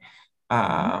high.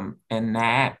 And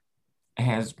that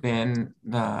has been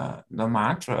the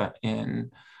mantra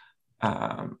in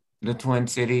the Twin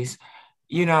Cities.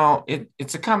 You know,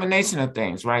 it's a combination of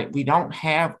things, right? We don't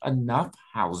have enough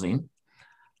housing.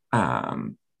 We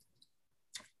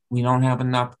don't have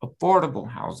enough affordable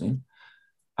housing.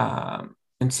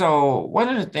 And so one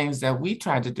of the things that we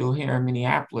tried to do here in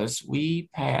Minneapolis, we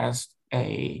passed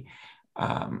a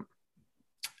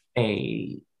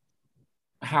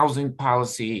housing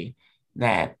policy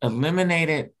that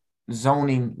eliminated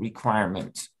zoning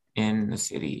requirements in the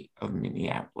city of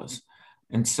Minneapolis.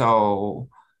 And so,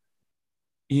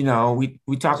 you know,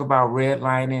 we talk about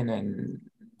redlining and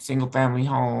single family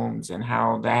homes and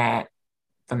how that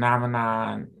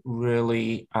phenomenon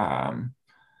really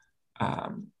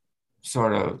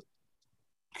sort of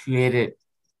created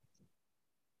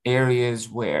areas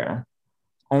where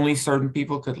only certain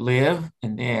people could live.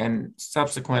 And then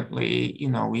subsequently, you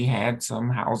know, we had some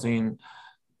housing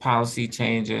policy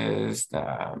changes,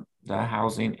 the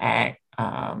Housing Act,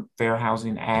 Fair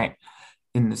Housing Act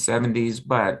in the 70s.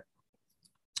 But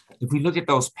if we look at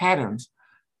those patterns,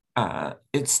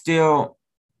 it's still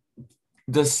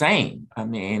the same. I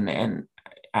mean, and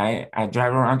I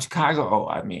drive around Chicago.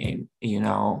 I mean, you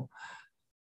know,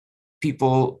 rich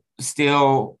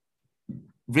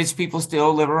people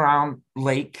still live around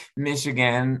Lake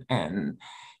Michigan, and,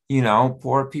 you know,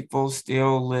 poor people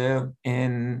still live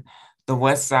in the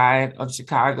west side of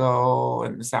Chicago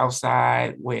and the south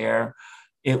side, where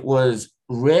it was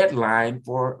redlined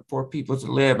for people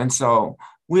to live. And so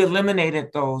we eliminated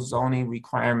those zoning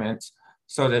requirements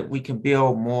so that we can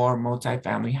build more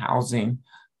multifamily housing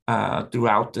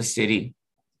throughout the city.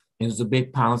 It was a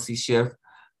big policy shift,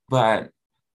 but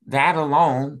that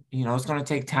alone, you know, it's going to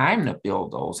take time to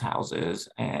build those houses.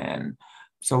 And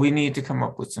so we need to come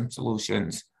up with some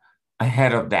solutions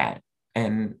ahead of that.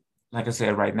 And like I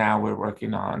said, right now we're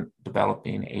working on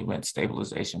developing a rent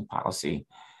stabilization policy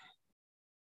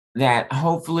that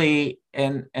hopefully,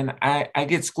 and I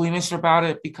get squeamish about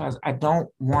it because I don't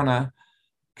want to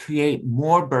create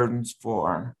more burdens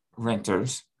for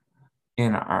renters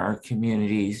in our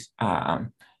communities,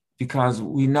 because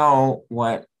we know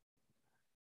what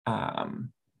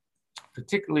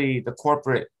particularly the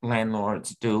corporate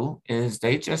landlords do is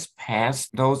they just pass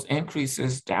those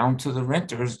increases down to the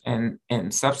renters and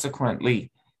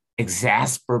subsequently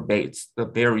exacerbates the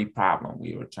very problem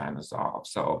we were trying to solve.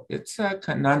 So it's a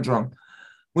conundrum,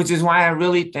 which is why I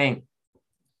really think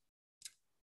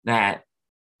that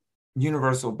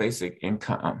universal basic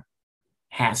income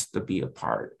has to be a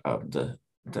part of the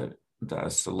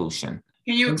solution.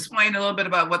 Can you explain a little bit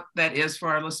about what that is for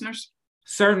our listeners?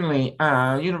 Certainly.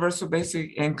 Universal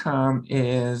basic income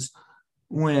is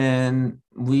when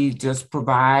we just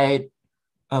provide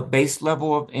a base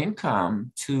level of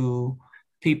income to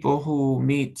people who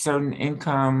meet certain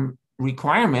income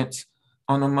requirements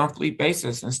on a monthly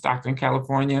basis. In Stockton,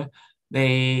 California,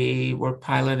 they were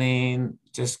piloting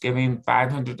just giving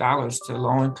 $500 to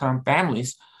low-income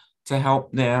families to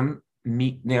help them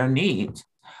meet their needs.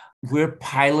 We're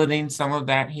piloting some of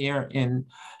that here in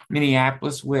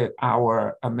Minneapolis with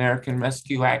our American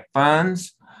Rescue Act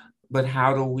funds, but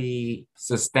how do we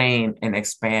sustain and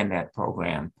expand that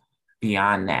program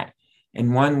beyond that?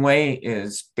 And one way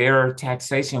is fairer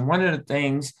taxation. One of the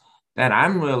things that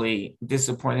I'm really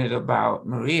disappointed about,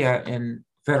 Maria, in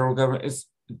federal government is,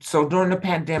 so during the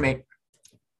pandemic,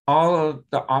 all of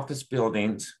the office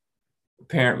buildings,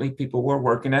 apparently people were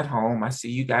working at home. I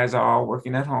see you guys are all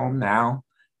working at home now.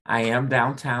 I am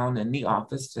downtown in the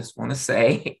office, just want to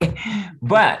say.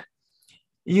 But,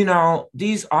 you know,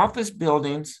 these office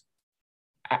buildings,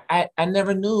 I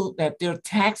never knew that their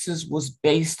taxes was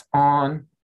based on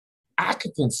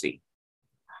occupancy.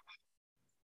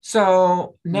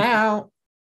 So now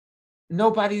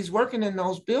nobody's working in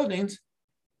those buildings.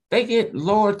 They get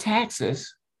lower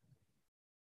taxes.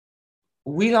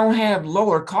 We don't have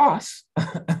lower costs.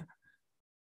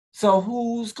 So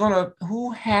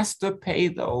who has to pay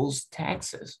those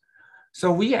taxes?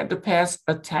 So we had to pass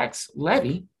a tax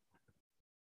levy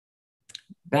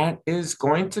that is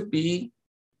going to be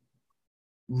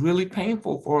really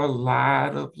painful for a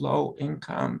lot of low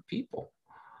income people.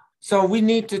 So we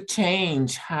need to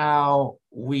change how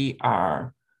we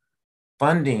are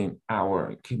funding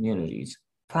our communities.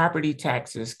 Property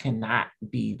taxes cannot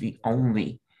be the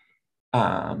only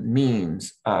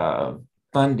means of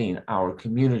funding our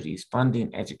communities,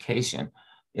 funding education.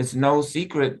 It's no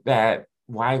secret that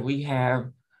why we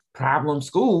have problem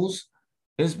schools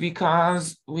is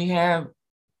because we have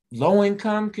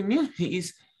low-income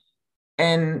communities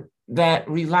and that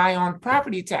rely on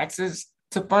property taxes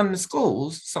to fund the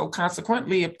schools. So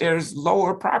consequently, if there's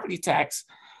lower property tax,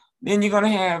 then you're going to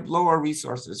have lower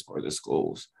resources for the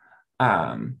schools.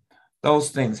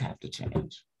 those things have to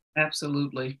change.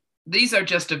 Absolutely. These are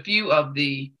just a few of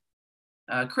the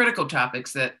critical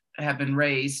topics that have been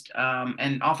raised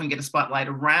and often get a spotlight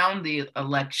around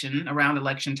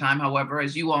election time. However,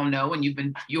 as you all know, and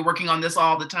you're working on this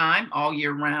all the time, all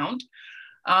year round.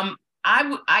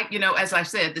 As I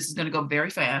said, this is going to go very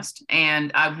fast,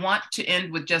 and I want to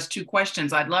end with just two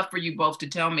questions. I'd love for you both to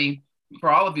tell me,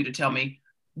 for all of you to tell me,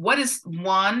 what is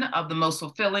one of the most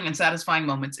fulfilling and satisfying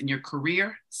moments in your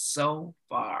career so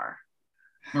far?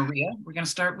 Maria, we're going to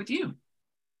start with you.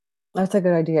 That's a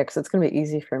good idea because it's going to be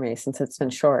easy for me since it's been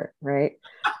short, right?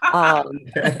 You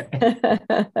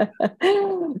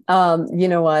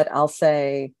know what? I'll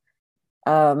say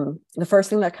the first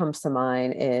thing that comes to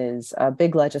mind is a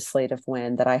big legislative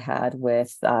win that I had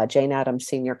with Jane Addams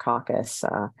Senior Caucus,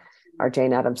 our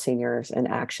Jane Addams Seniors in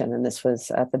Action. And this was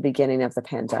at the beginning of the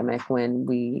pandemic when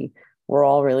we were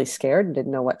all really scared and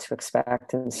didn't know what to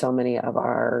expect. And so many of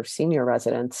our senior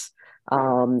residents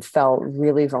felt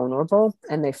really vulnerable,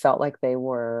 and they felt like they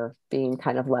were being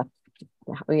kind of left,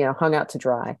 hung out to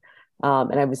dry.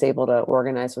 And I was able to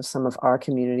organize with some of our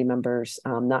community members,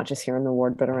 not just here in the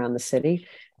ward, but around the city,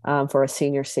 for a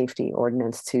senior safety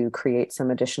ordinance to create some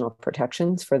additional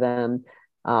protections for them,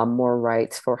 more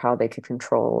rights for how they could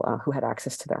control who had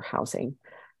access to their housing.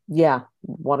 Yeah,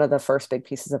 one of the first big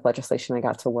pieces of legislation I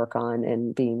got to work on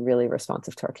and being really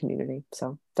responsive to our community.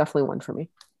 So definitely one for me.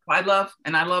 I love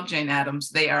Jane Addams.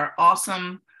 They are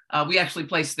awesome. We actually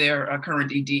placed their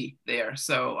current ED there.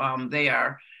 So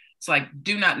it's like,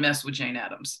 do not mess with Jane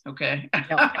Addams. Okay.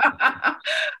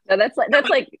 No, that's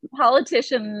like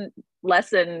politician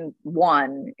lesson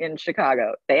 1 in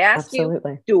Chicago. They ask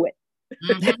Absolutely. You, do it.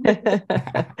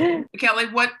 Mm-hmm. Kelly,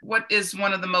 what is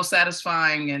one of the most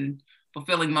satisfying and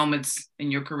fulfilling moments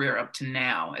in your career up to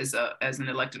now as an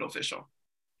elected official?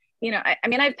 I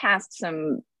mean, I've passed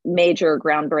some major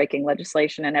groundbreaking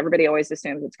legislation, and everybody always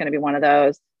assumes it's going to be one of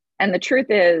those. And the truth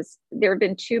is, there have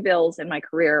been 2 bills in my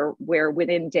career where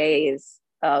within days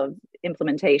of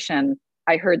implementation,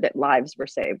 I heard that lives were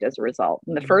saved as a result.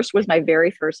 And the first was my very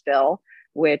first bill,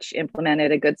 which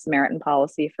implemented a Good Samaritan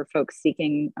policy for folks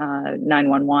seeking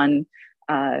 911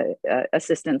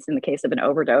 assistance in the case of an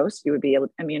overdose. You would be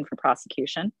immune from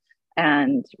prosecution.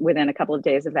 And within a couple of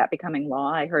days of that becoming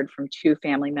law, I heard from 2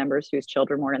 family members whose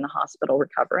children were in the hospital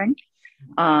recovering.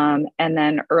 And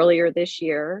then earlier this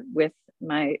year, with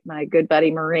my good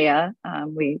buddy Maria,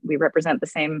 we represent the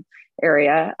same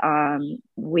area.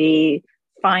 We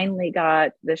finally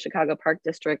got the Chicago Park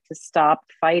District to stop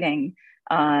fighting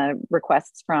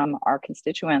requests from our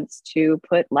constituents to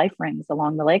put life rings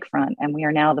along the lakefront. And we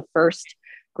are now the first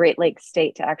Great Lakes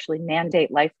state to actually mandate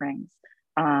life rings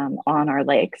on our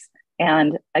lakes.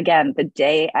 And again, the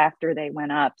day after they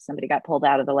went up, somebody got pulled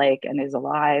out of the lake and is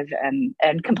alive and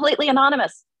completely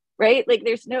anonymous, right? Like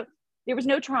there was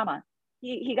no trauma.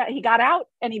 He got out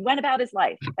and he went about his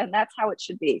life, and that's how it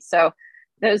should be. So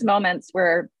those moments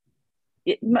where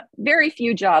very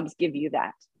few jobs give you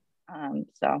that.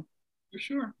 So for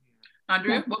sure.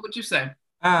 Andrea, what would you say?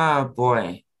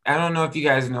 Boy, I don't know if you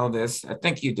guys know this. I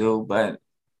think you do, but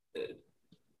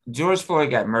George Floyd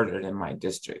got murdered in my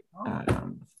district.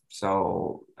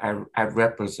 So I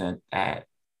represent that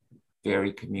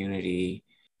very community,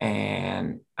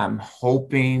 and I'm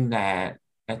hoping that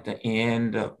at the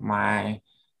end of my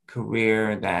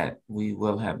career that we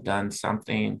will have done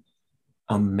something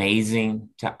amazing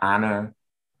to honor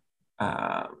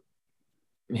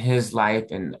his life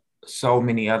and so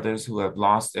many others who have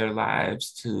lost their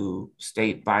lives to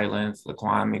state violence,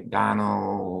 Laquan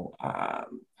McDonald,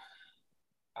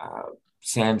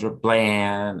 Sandra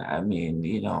Bland. I mean,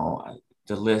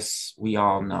 the list we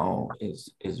all know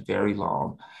is very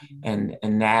long, and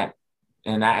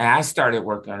I started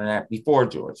working on that before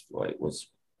George Floyd was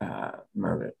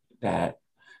murdered.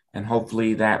 And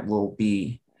hopefully that will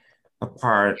be a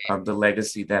part of the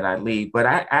legacy that I leave. But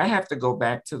I have to go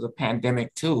back to the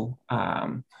pandemic too.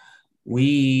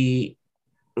 We,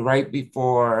 right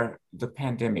before the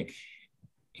pandemic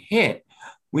hit,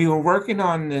 we were working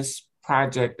on this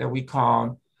project that we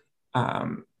called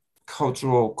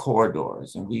cultural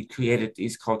corridors, and we created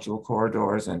these cultural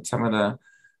corridors, and some of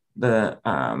the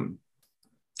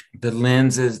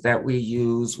lenses that we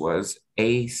use was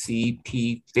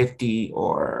ACP 50,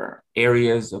 or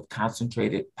areas of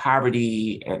concentrated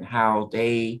poverty, and how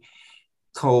they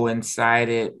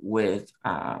coincided with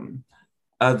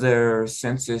other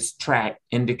census tract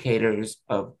indicators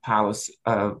of policy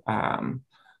of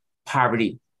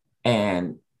poverty.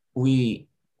 And we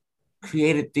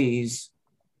created these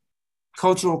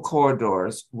cultural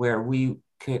corridors where we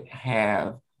could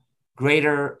have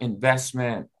greater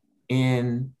investment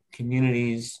in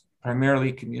communities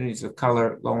primarily communities of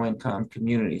color, low-income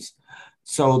communities.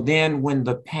 So then when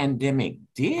the pandemic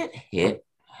did hit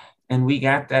and we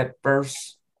got that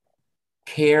first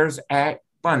CARES Act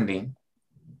funding,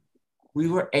 we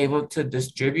were able to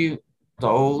distribute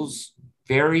those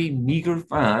very meager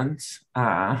funds.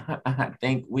 I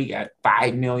think we got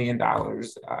 $5 million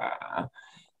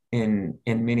in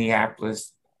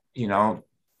Minneapolis,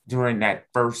 during that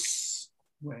first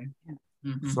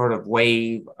sort of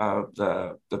wave of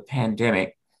the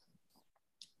pandemic.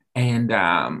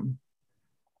 And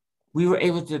we were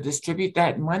able to distribute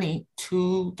that money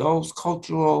to those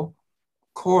cultural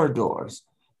corridors.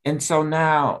 And so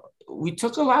now we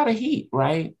took a lot of heat,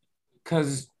 right?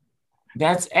 Because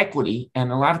that's equity.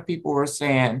 And a lot of people were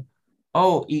saying,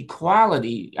 oh,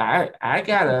 equality. I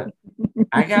got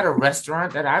a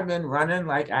restaurant that I've been running.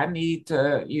 Like I need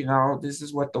to, this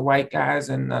is what the white guys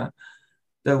in the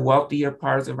wealthier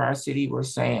parts of our city were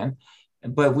saying.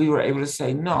 But we were able to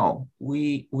say, no,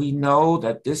 we know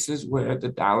that this is where the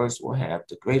dollars will have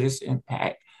the greatest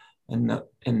impact and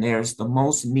there's the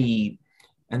most need.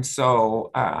 And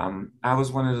so I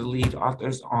was one of the lead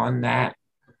authors on that,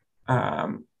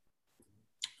 on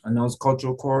those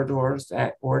cultural corridors,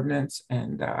 that ordinance.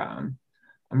 And I'm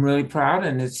really proud,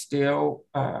 and it's still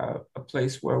a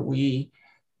place where we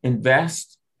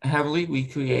invest heavily. We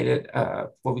created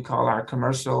what we call our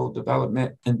Commercial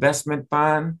Development Investment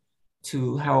Fund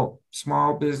to help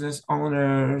small business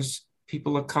owners,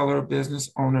 people of color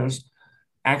business owners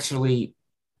actually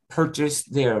purchase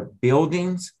their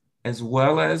buildings as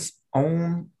well as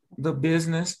own the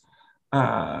business,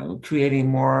 creating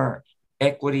more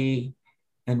equity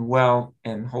and wealth,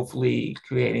 and hopefully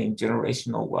creating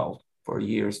generational wealth for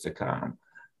years to come.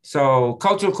 So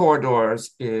Cultural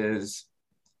Corridors is,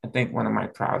 I think, one of my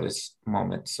proudest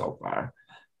moments so far.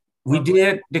 We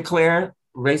did declare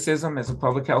racism as a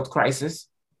public health crisis.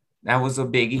 That was a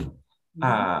biggie,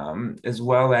 as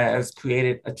well as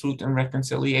created a truth and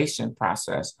reconciliation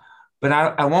process. But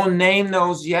I won't name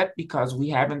those yet because we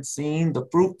haven't seen the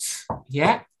fruits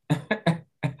yet.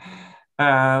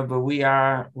 But we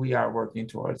are working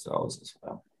towards those as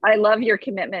well. I love your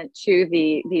commitment to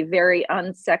the very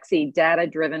unsexy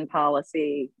data-driven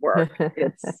policy work.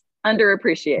 It's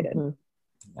underappreciated. Mm-hmm.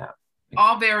 Yeah.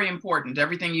 All very important.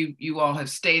 Everything you all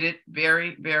have stated,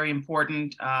 very, very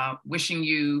important. Wishing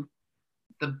you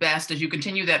the best as you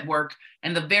continue that work.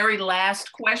 And the very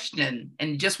last question,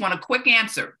 and just want a quick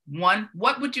answer. One,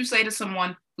 what would you say to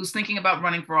someone who's thinking about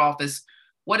running for office?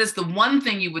 What is the one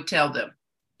thing you would tell them?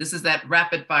 This is that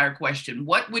rapid fire question.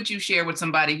 What would you share with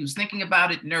somebody who's thinking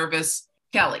about it, nervous?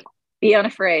 Kelly. Be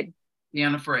unafraid. Be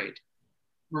unafraid.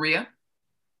 Maria?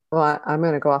 Well, I'm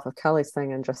going to go off of Kelly's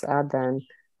thing and just add then,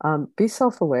 be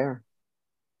self-aware.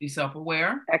 Be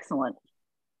self-aware. Excellent.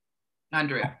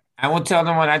 Andrea? I will tell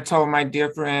them what I told my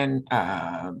dear friend,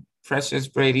 Precious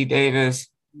Brady Davis: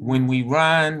 when we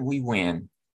run, we win.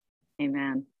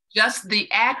 Amen. Just the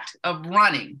act of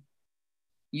running,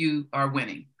 you are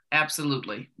winning.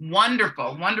 Absolutely.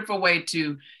 Wonderful, wonderful way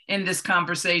to end this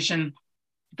conversation.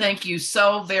 Thank you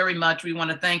so very much. We want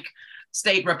to thank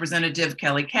State Representative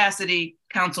Kelly Cassidy,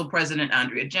 Council President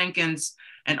Andrea Jenkins,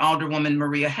 and Alderwoman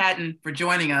Maria Hatton for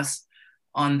joining us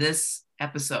on this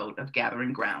episode of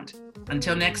Gathering Ground.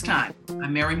 Until next time,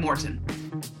 I'm Mary Morton.